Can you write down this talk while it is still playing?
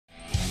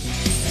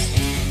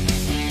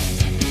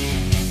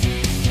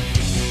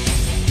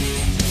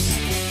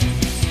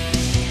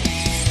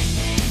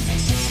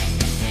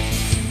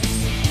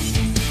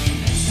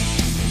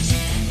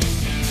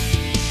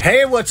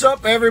Hey, what's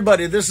up,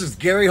 everybody? This is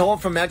Gary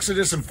Holt from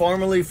Exodus and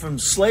formerly from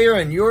Slayer,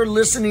 and you're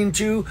listening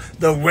to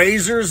The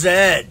Razor's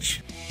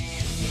Edge.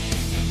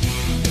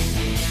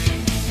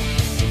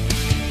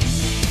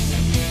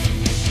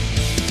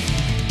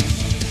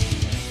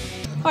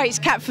 Hi, it's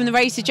Kat from The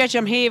Razor's Edge.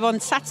 I'm here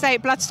on Saturday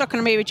at Bloodstock and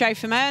I'm here with Joe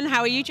from Urne.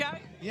 How are you, Joe?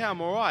 Yeah, I'm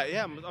all right.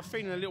 Yeah, I'm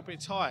feeling a little bit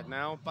tired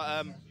now,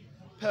 but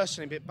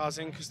personally a bit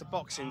buzzing because the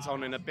boxing's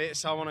on in a bit,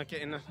 so I want to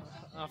get in.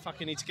 I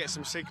fucking need to get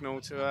some signal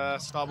to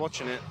start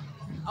watching it.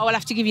 Oh, I'll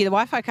have to give you the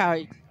Wi-Fi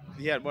code.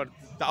 Yeah, well,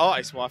 the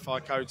artist Wi-Fi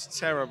code's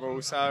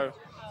terrible, so...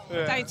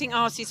 I don't think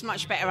ours is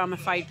much better, I'm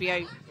afraid, for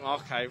you.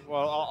 Okay,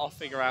 well, I'll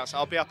figure out. So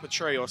I'll be up a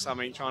tree or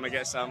something trying to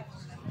get some.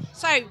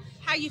 So,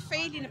 how are you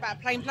feeling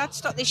about playing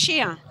Bloodstock this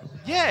year?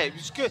 Yeah, it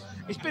was good.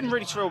 It's been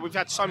really thrilled. We've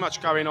had so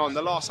much going on.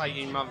 The last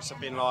 18 months have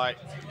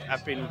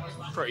been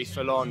pretty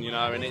full on, you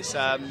know, and it's...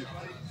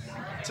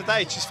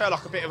 Today it just felt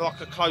like a bit of like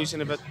a closing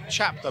of a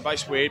chapter, but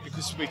it's weird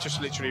because we just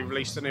literally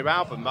released a new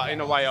album, but in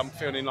a way I'm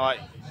feeling like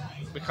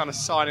we're kind of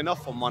signing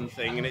off on one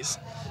thing, and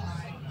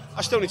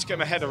I still need to get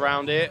my head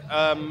around it,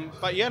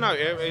 but yeah, no,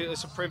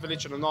 it's a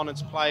privilege and an honour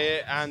to play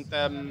it,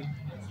 and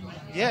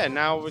yeah,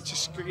 now we're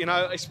just, you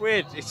know, it's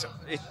weird,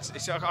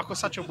 I've got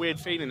such a weird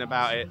feeling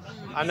about it,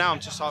 and now I'm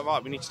just like,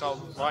 right, we need to start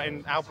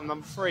writing album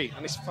number 3,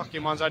 and this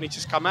fucking one's only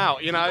just come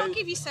out, you know. You've got to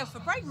give yourself a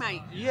break,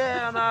 mate.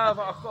 Yeah, I know,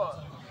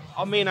 but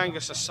me and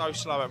Angus are so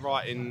slow at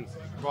writing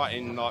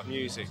like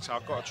music, so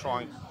I've got to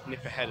try and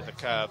nip ahead of the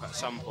curve at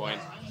some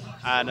point.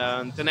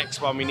 And the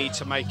next one we need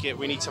to make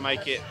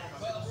it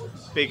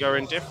bigger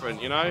and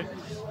different, you know.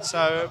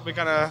 So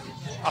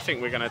I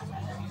think we're gonna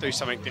do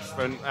something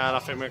different, and I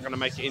think we're gonna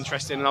make it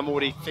interesting. And I'm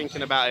already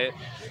thinking about it.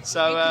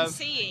 So you can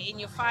see it in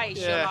your face.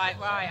 Yeah. You're like,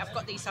 right, I've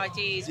got these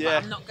ideas, but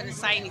I'm not going to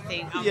say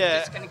anything. I'm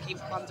just going to keep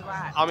them under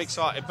wraps. I'm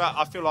excited, but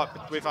I feel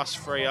like with us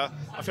three, I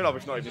feel like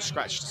we've not even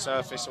scratched the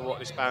surface of what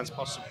this band's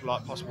possible,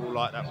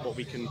 like that, what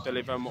we can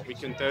deliver and what we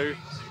can do.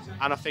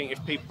 And I think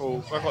if people,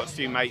 we've got a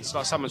few mates,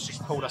 like someone's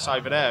just pulled us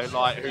over there,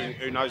 like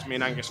who knows me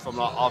and Angus from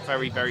like our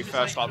very, very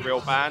first like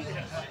real band,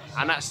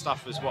 and that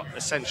stuff is what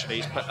essentially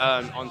is put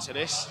Urne onto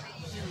this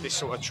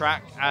sort of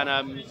track, and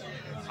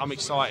I'm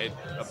excited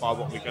by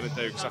what we're going to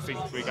do because I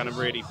think we're going to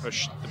really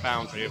push the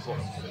boundary of what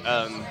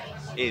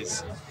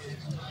is.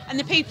 And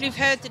the people who've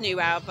heard the new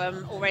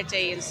album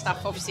already and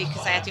stuff, obviously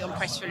because they had it on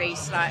press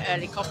release, like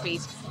early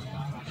copies,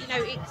 you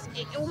know,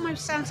 it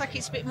almost sounds like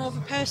it's a bit more of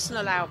a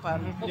personal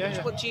album.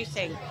 What do you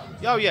think?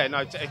 Oh yeah, no,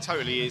 it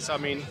totally is. I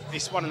mean,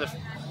 it's one of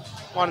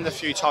the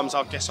few times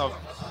I guess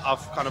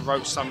I've kind of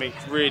wrote something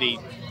really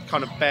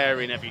kind of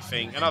bearing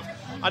everything, and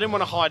I didn't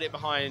want to hide it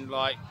behind,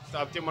 like,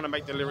 I didn't want to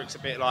make the lyrics a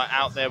bit like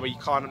out there where you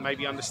can't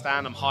maybe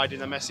understand I'm hiding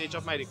the message.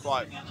 I've made it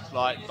quite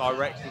like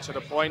direct and to the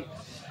point,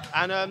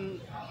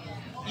 and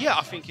yeah,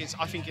 I think it's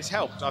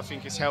helped. I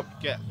think it's helped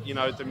get, you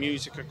know, the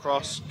music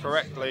across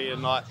correctly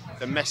and like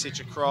the message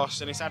across,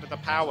 and it's added the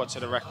power to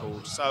the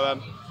record. So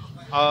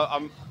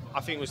I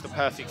think it was the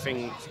perfect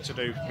thing to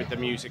do with the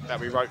music that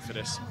we wrote for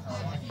this.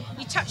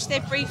 You touched there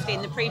briefly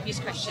in the previous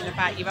question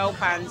about your old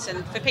bands,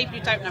 and for people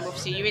who don't know,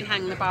 obviously you're in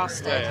Hang the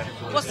Bastard. Yeah.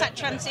 What's that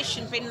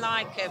transition been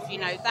like of, you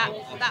know, that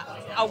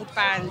old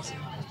band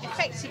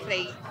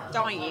effectively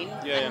dying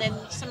and then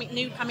something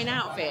new coming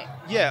out of it?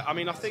 Yeah, I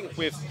mean, I think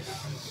with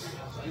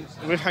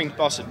Hang the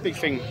Bastard, big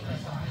thing,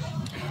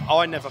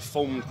 I never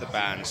formed the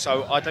band,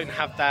 so I don't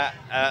have that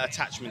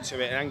attachment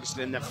to it, and Angus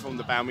never formed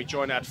the band. We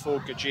joined, had 4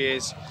 good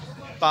years,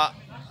 but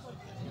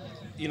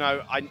you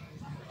know,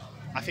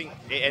 I think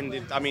it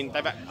ended. I mean,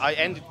 I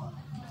ended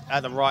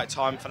at the right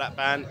time for that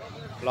band.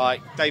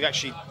 Like, they've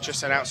actually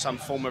just announced some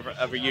form of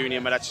a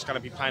reunion where they're just going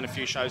to be playing a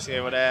few shows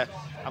here or there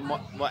and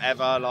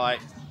whatever.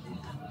 Like,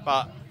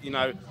 but you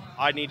know,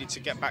 I needed to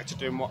get back to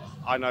doing what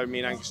I know me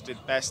and Angus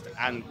did best,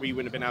 and we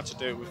wouldn't have been able to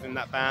do it within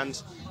that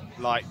band.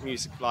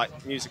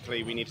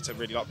 Musically, we needed to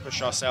really like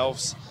push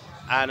ourselves.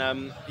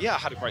 And yeah, I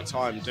had a great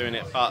time doing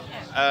it. But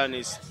Urne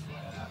is.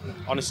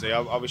 Honestly,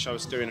 I wish I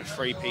was doing a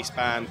 3-piece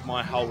band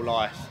my whole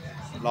life.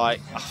 Like,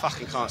 I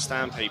fucking can't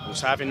stand people.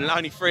 So having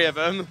only 3 of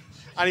them,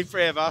 only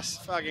 3 of us,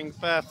 fucking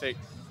perfect,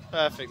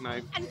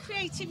 mate. And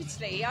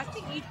creativity, I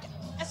think you,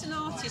 as an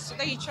artist,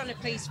 although you're trying to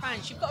please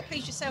fans, you've got to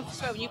please yourself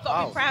as well. And you've got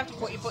to be proud of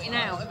what you're putting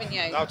out, haven't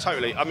you? Oh,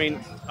 totally. I mean,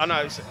 I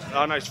know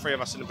it's 3 of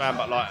us in the band,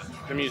 but like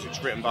the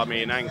music's written by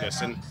me and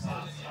Angus, and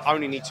I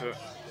only need to.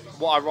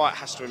 What I write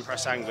has to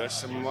impress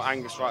Angus, and what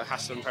Angus writes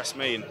has to impress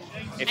me. And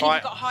you've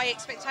got high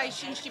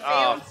expectations, do you feel?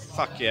 Oh,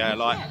 fuck yeah!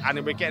 Like,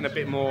 and we're getting a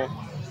bit more.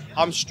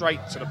 I'm straight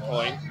to the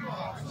point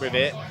with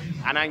it,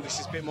 and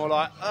Angus is a bit more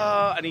like,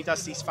 and he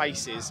does these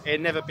faces.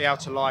 He'll never be able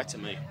to lie to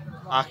me.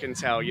 I can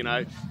tell, you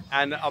know.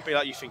 And I'll be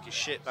like, you think it's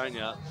shit, don't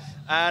you?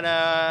 And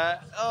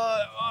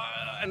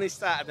and it's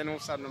that, and then all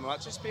of a sudden I'm like,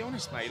 just be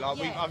honest, mate. Like,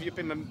 we've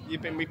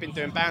been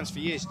doing bands for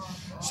years,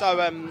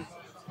 so.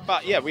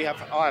 But yeah, I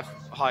have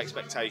high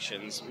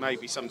expectations.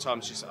 Maybe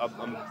sometimes just,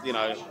 you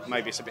know,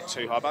 maybe it's a bit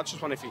too high. But I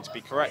just want everything to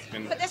be correct.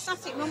 But there's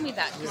nothing wrong with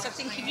that, because I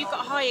think if you've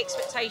got high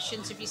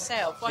expectations of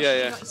yourself, why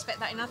should you not expect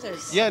that in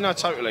others? Yeah, no,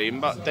 totally.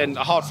 But then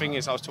the hard thing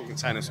is, I was talking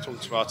to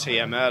our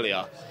TM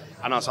earlier,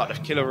 and I was like,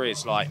 the killer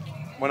is like,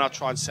 when I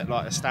try and set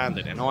like a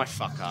standard and I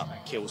fuck up,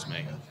 it kills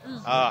me.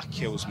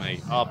 Kills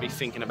me. I'll be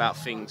thinking about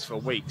things for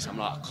weeks. I'm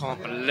like, I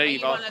can't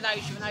believe one of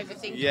those, you're an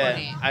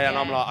overthinker. And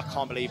I'm like, I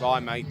can't believe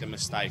I made the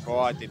mistake,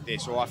 or I did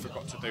this, or I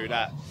forgot to do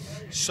that.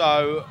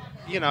 So,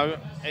 you know,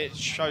 it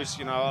shows,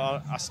 you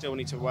know, I still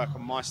need to work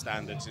on my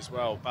standards as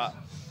well. But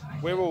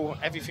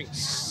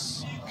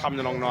everything's coming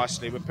along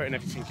nicely. We're putting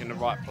everything in the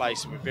right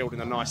place, and we're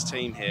building a nice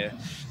team here.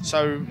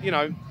 So, you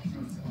know,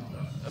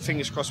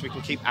 fingers crossed we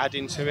can keep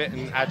adding to it,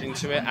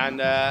 and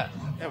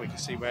we can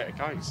see where it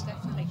goes.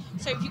 Definitely.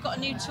 So have you got a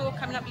new tour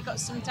coming up? You've got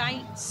some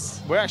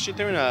dates? We're actually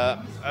doing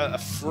a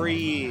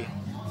free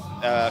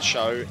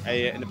show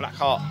in the Black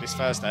Heart this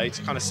Thursday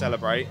to kind of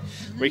celebrate.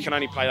 We can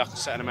only play like a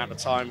certain amount of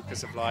time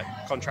because of like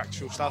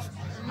contractual stuff,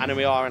 and then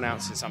we are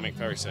announcing something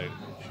very soon,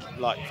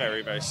 like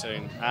very, very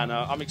soon, and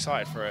I'm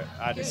excited for it,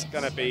 and it's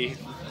going to be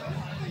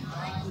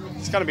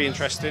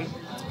interesting,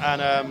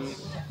 and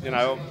you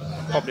know,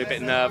 probably a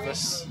bit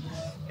nervous,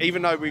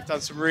 even though we've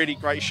done some really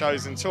great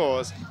shows and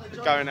tours.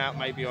 Going out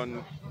maybe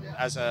on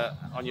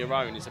your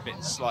own is a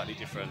bit slightly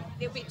different. A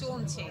little bit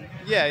daunting.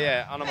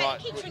 Yeah, and I'm like,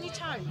 it keeps you on your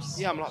toes.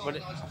 Yeah, I'm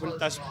like,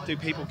 do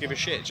people give a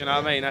shit? Do you know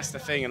what I mean? That's the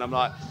thing, and I'm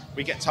like,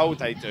 we get told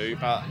they do,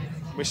 but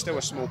we're still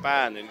a small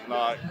band, and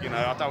like, you know,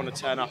 I don't want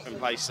to turn up and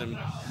play some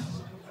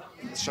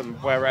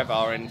wherever,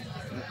 and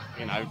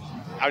you know,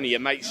 only your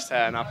mates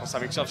turn up or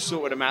something. So I've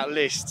sorted them out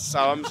lists, so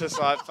I'm just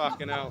like,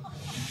 fucking hell.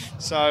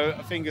 So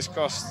fingers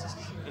crossed.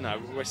 You know,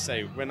 we'll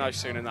see. We'll know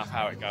soon enough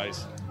how it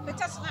goes. But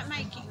doesn't that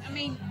make it? I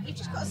mean, you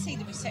just got to see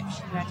the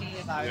reception you had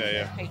here, though.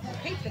 Yeah.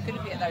 People are going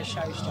to be at those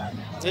shows, Joe.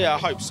 Yeah, I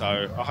hope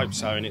so,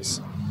 and it's.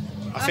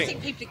 I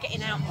think people are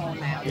getting out more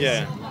now.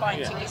 Buying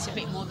tickets it's a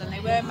bit more than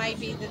they were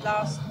maybe the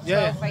last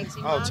 12,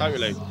 18 months. Oh,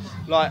 totally.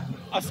 Like,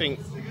 I think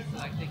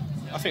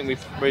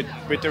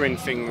we're doing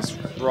things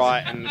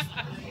right, and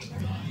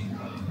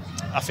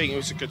I think it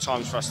was a good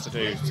time for us to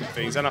do some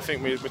things, and I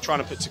think we're trying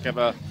to put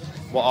together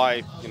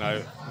what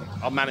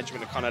our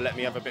management have kind of let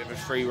me have a bit of a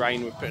free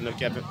rein with putting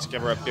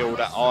together a build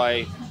that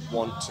I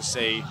want to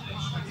see,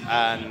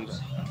 and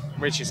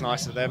which is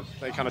nice of them.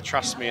 They kind of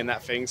trust me in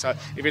that thing. So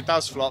if it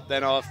does flop,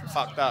 then I've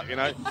fucked up, you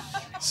know.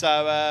 So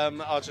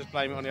I'll just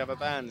blame it on the other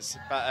bands.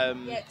 But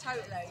yeah,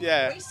 totally.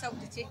 Yeah, we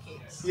sold the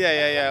tickets.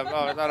 Yeah.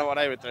 Well, I don't know what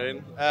they were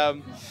doing.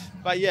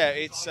 But yeah,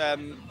 it's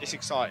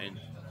exciting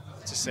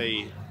to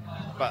see.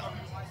 But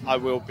I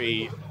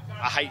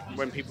hate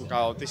when people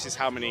go, oh, this is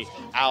how many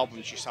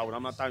albums you sold.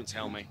 I'm like, don't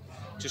tell me.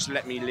 Just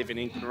let me live in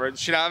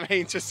ignorance. You know what I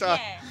mean? Just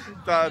I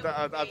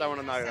don't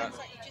want to know that. Sounds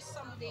like you're just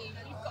somebody,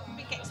 you've got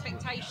big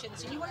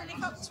expectations and you want to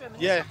live up to them.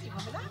 And Yeah. There's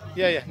nothing wrong with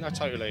that. Yeah, no,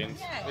 totally. And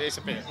it's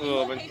a bit.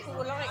 More people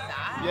will like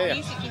that. Yeah. The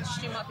music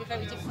industry might be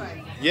very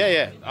different.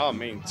 Yeah. Oh, I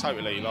mean,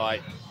 totally.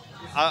 Like,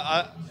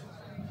 I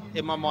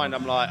in my mind,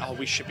 I'm like, oh,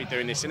 we should be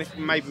doing this. And if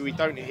maybe we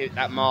don't hit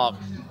that mark,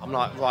 I'm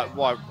like, right,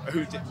 why?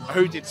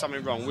 Who did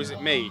something wrong? Was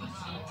it me?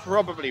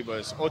 Probably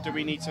was. Or do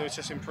we need to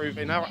just improve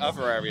in our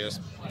other areas?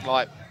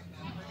 Like,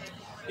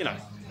 you know,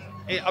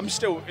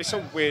 it's all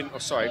weird.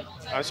 It's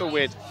all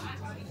weird.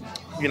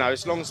 You know,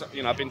 as long as,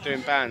 you know, I've been doing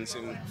bands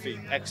for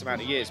X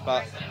amount of years,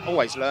 but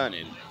always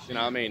learning. You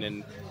know what I mean?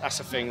 And that's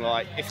the thing.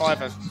 Like, if I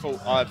ever thought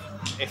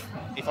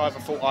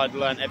I'd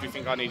learned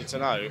everything I needed to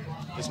know,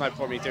 there's no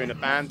point in me doing a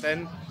band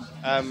then.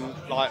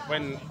 Like,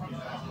 when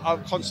I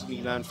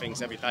constantly learn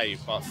things every day,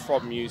 but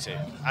from music,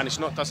 and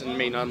doesn't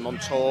mean I'm on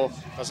tour,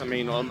 doesn't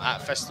mean I'm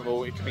at a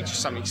festival. It could be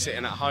just something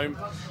sitting at home.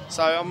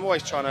 So I'm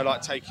always trying to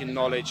like take in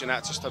knowledge and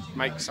that just to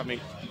make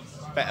something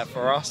better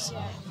for us.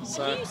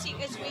 So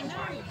music, as we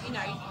know, you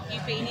know,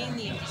 you've been in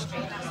the industry,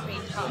 that's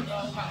been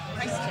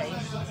basically,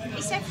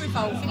 it's ever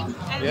evolving, and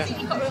I think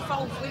you've got to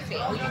evolve with it,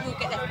 or you will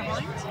get left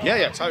behind.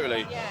 Yeah,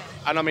 totally. Yeah.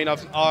 And I mean,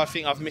 I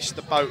think I've missed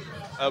the boat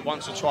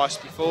once or twice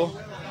before,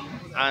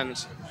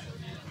 and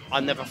I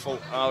never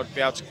thought I would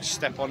be able to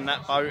step on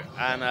that boat,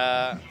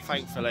 and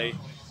thankfully,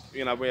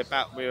 you know, we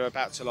were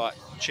about to like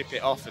chip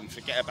it off and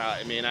forget about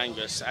it, me and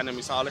Angus, and then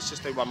we said, oh, let's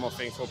just do one more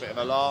thing for a bit of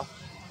a laugh,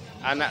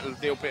 and that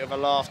little bit of a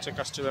laugh took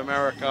us to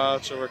America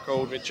to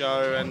record with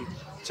Joe, and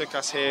took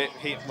us here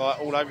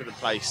like all over the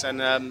place,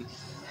 and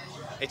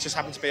it just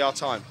happened to be our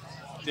time,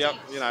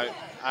 you know,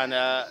 and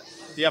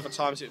the other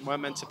times it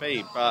weren't meant to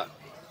be, but.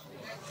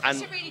 And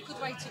it's a really good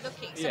way to look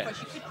at it. Sometimes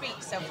you could beat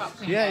yourself up.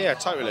 Yeah,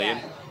 totally. Yeah.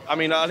 And, I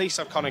mean, at least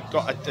I've kind of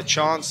got a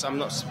chance. I'm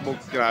not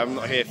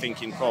here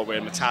thinking, oh, we're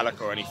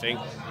Metallica or anything,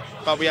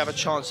 but we have a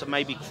chance to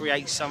maybe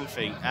create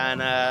something.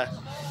 And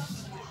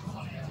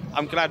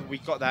I'm glad we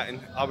got that. And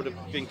I would have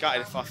been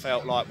gutted if I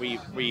felt like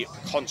we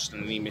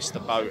constantly missed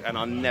the boat, and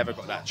I never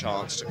got that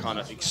chance to kind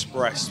of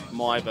express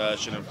my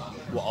version of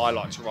what I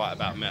like to write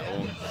about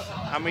metal.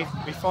 And we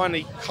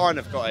finally kind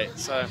of got it.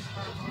 So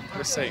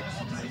we'll see.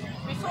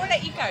 Before I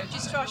let you go,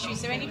 just to ask you,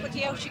 is there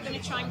anybody else you're going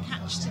to try and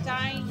catch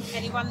today?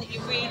 Anyone that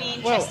you're really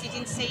interested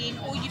in seeing,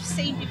 or you've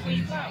seen before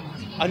you go?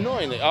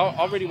 Annoyingly,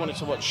 I really wanted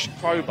to watch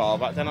Crowbar,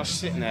 but then I was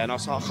sitting there and I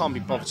was like, I can't be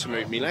bothered to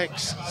move my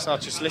legs. So I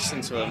just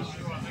listened to them.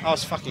 I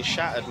was fucking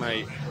shattered,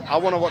 mate. I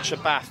want to watch a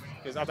Bath,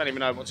 because I don't even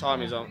know what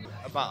time he's on.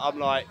 But I'm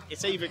like,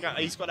 it's either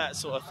he's got that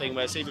sort of thing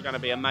where it's either going to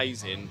be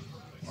amazing,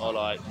 or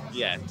like,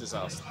 yeah,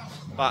 disaster.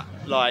 But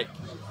like,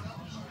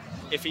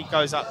 if he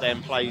goes up there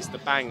and plays the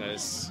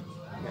bangers,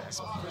 it's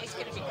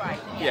going to be great.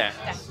 Yeah.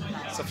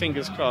 Definitely. So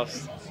fingers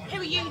crossed. Who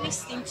are you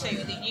listening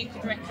to that you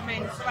could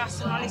recommend for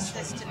us and our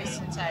listeners to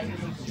listen to?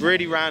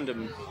 Really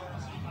random.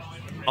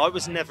 I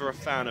was never a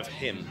fan of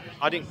him.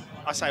 I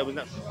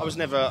was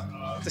never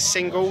the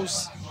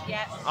singles.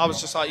 Yeah. I was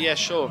just like, yeah,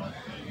 sure.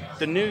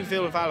 The new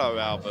Vilvalo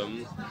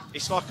album,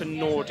 it's like a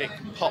Nordic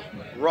pop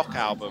rock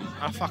album.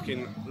 I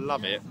fucking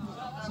love it.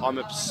 I'm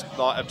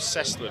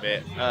obsessed with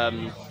it.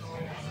 And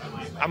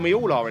we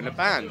all are in the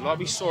band. Like,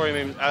 we saw him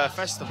in a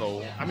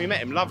festival and we met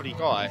him, lovely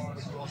guy,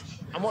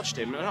 and watched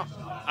him.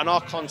 And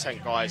our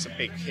content guy is a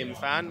big Him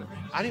fan,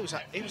 and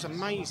it was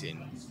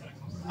amazing.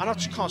 And I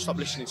just can't stop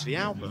listening to the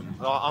album.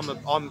 Like,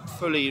 I'm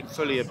fully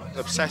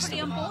obsessed.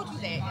 Fully on board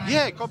with it.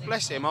 Yeah, God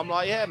bless him. I'm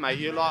like, yeah, mate.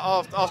 You're like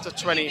after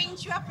 20. He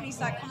rings you up and he's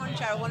like, "Come on,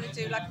 Joe, I want to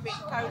do like a bit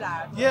of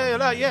collab."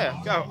 Yeah.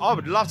 Go. I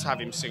would love to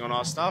have him sing on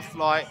our stuff.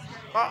 Like,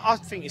 I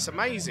think it's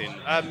amazing.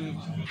 And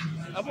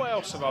what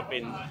else have I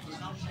been?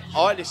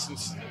 I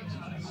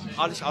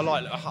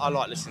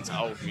like listening to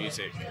old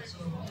music.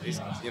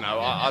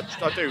 I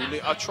do.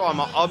 I try.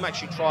 I'm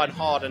actually trying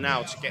harder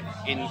now to get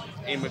in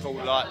with all,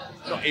 like,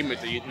 not in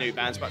with the new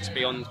bands, but to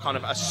be on kind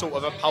of a sort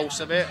of a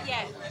pulse of it.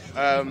 Yeah.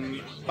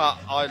 But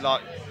I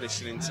like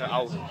listening to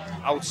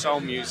old soul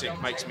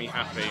music. Makes me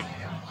happy.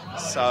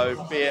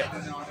 So be it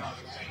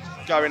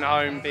going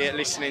home, be it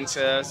listening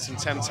to some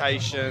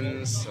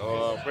Temptations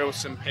or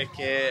Wilson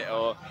Pickett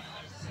or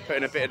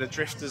putting a bit of the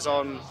Drifters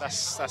on,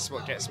 that's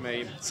what gets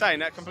me. Saying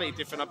that, completely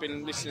different. I've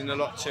been listening a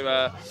lot to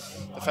the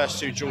first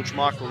two George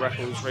Michael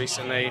records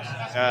recently.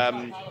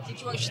 Did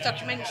you watch the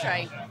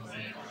documentary?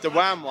 The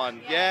Wham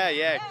one,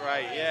 yeah,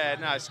 great. Yeah,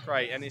 no, it's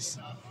great, and it's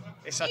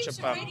such a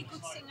bum. Really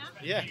good singer.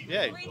 Yeah.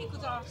 Really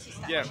good artist,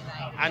 actually. Yeah,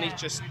 and he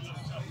just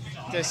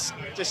there's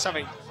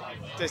something.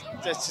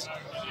 There's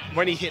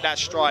when he hit that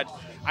stride.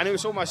 And it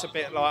was almost a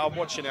bit like, I'm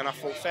watching it and I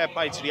thought, fair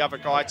play to the other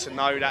guy to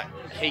know that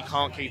he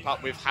can't keep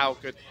up with how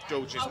good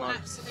George is.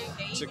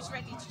 Absolutely. He was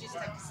ready to just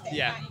take a step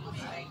back.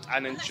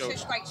 And then that George.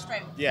 shows great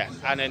strength. Yeah,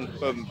 and then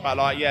boom. But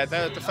like, yeah,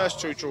 the first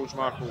two George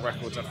Michael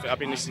records, I've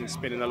been listening to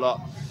spinning a lot.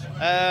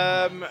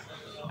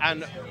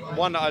 And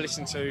one that I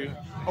listen to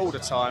all the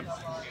time,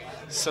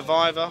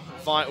 Survivor,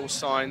 Vital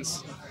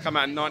Signs, come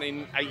out in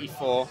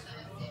 1984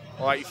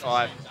 or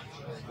 85.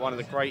 One of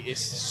the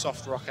greatest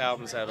soft rock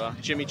albums ever.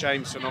 Jimmy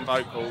Jameson on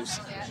vocals.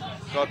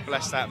 God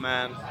bless that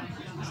man.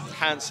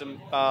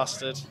 Handsome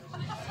bastard.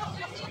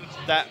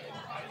 That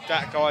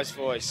guy's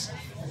voice.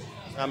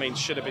 I mean,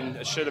 should have been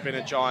a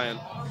giant.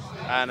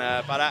 And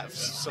but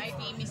that's. Maybe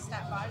he missed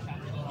that boat.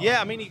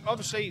 Yeah, I mean, he,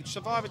 obviously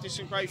Survivor did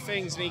some great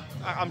things, and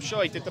I'm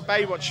sure he did the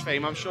Baywatch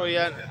theme. I'm sure he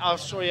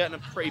earned a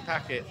pretty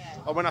packet.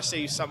 Or when I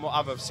see some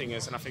other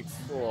singers, and I think,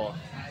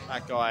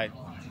 that guy.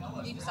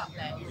 He was up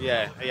there.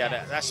 Yeah,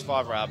 that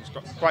Survivor album's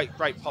got great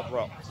pop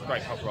rock. So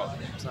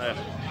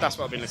that's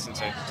what I've been listening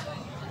to.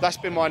 That's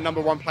been my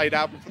number one played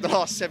album for the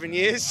last 7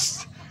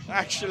 years,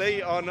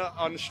 actually,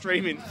 on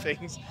streaming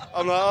things.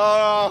 I'm like,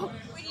 oh.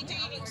 When you do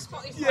your little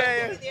Spotify Yeah.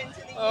 at the end of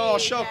the year. Oh,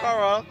 shock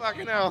horror,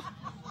 fucking hell.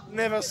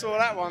 Never saw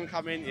that one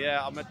coming.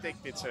 Yeah, I'm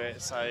addicted to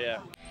it, so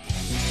yeah.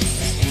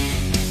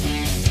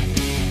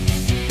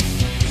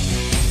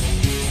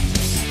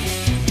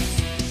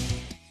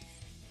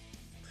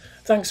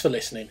 Thanks for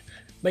listening.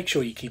 Make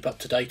sure you keep up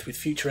to date with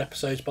future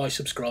episodes by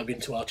subscribing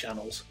to our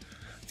channels.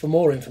 For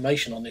more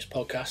information on this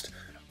podcast,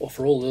 or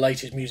for all the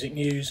latest music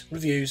news,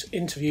 reviews,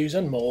 interviews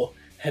and more,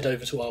 head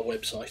over to our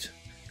website,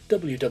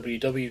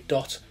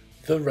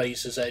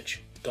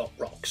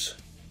 www.therazorsedge.rocks.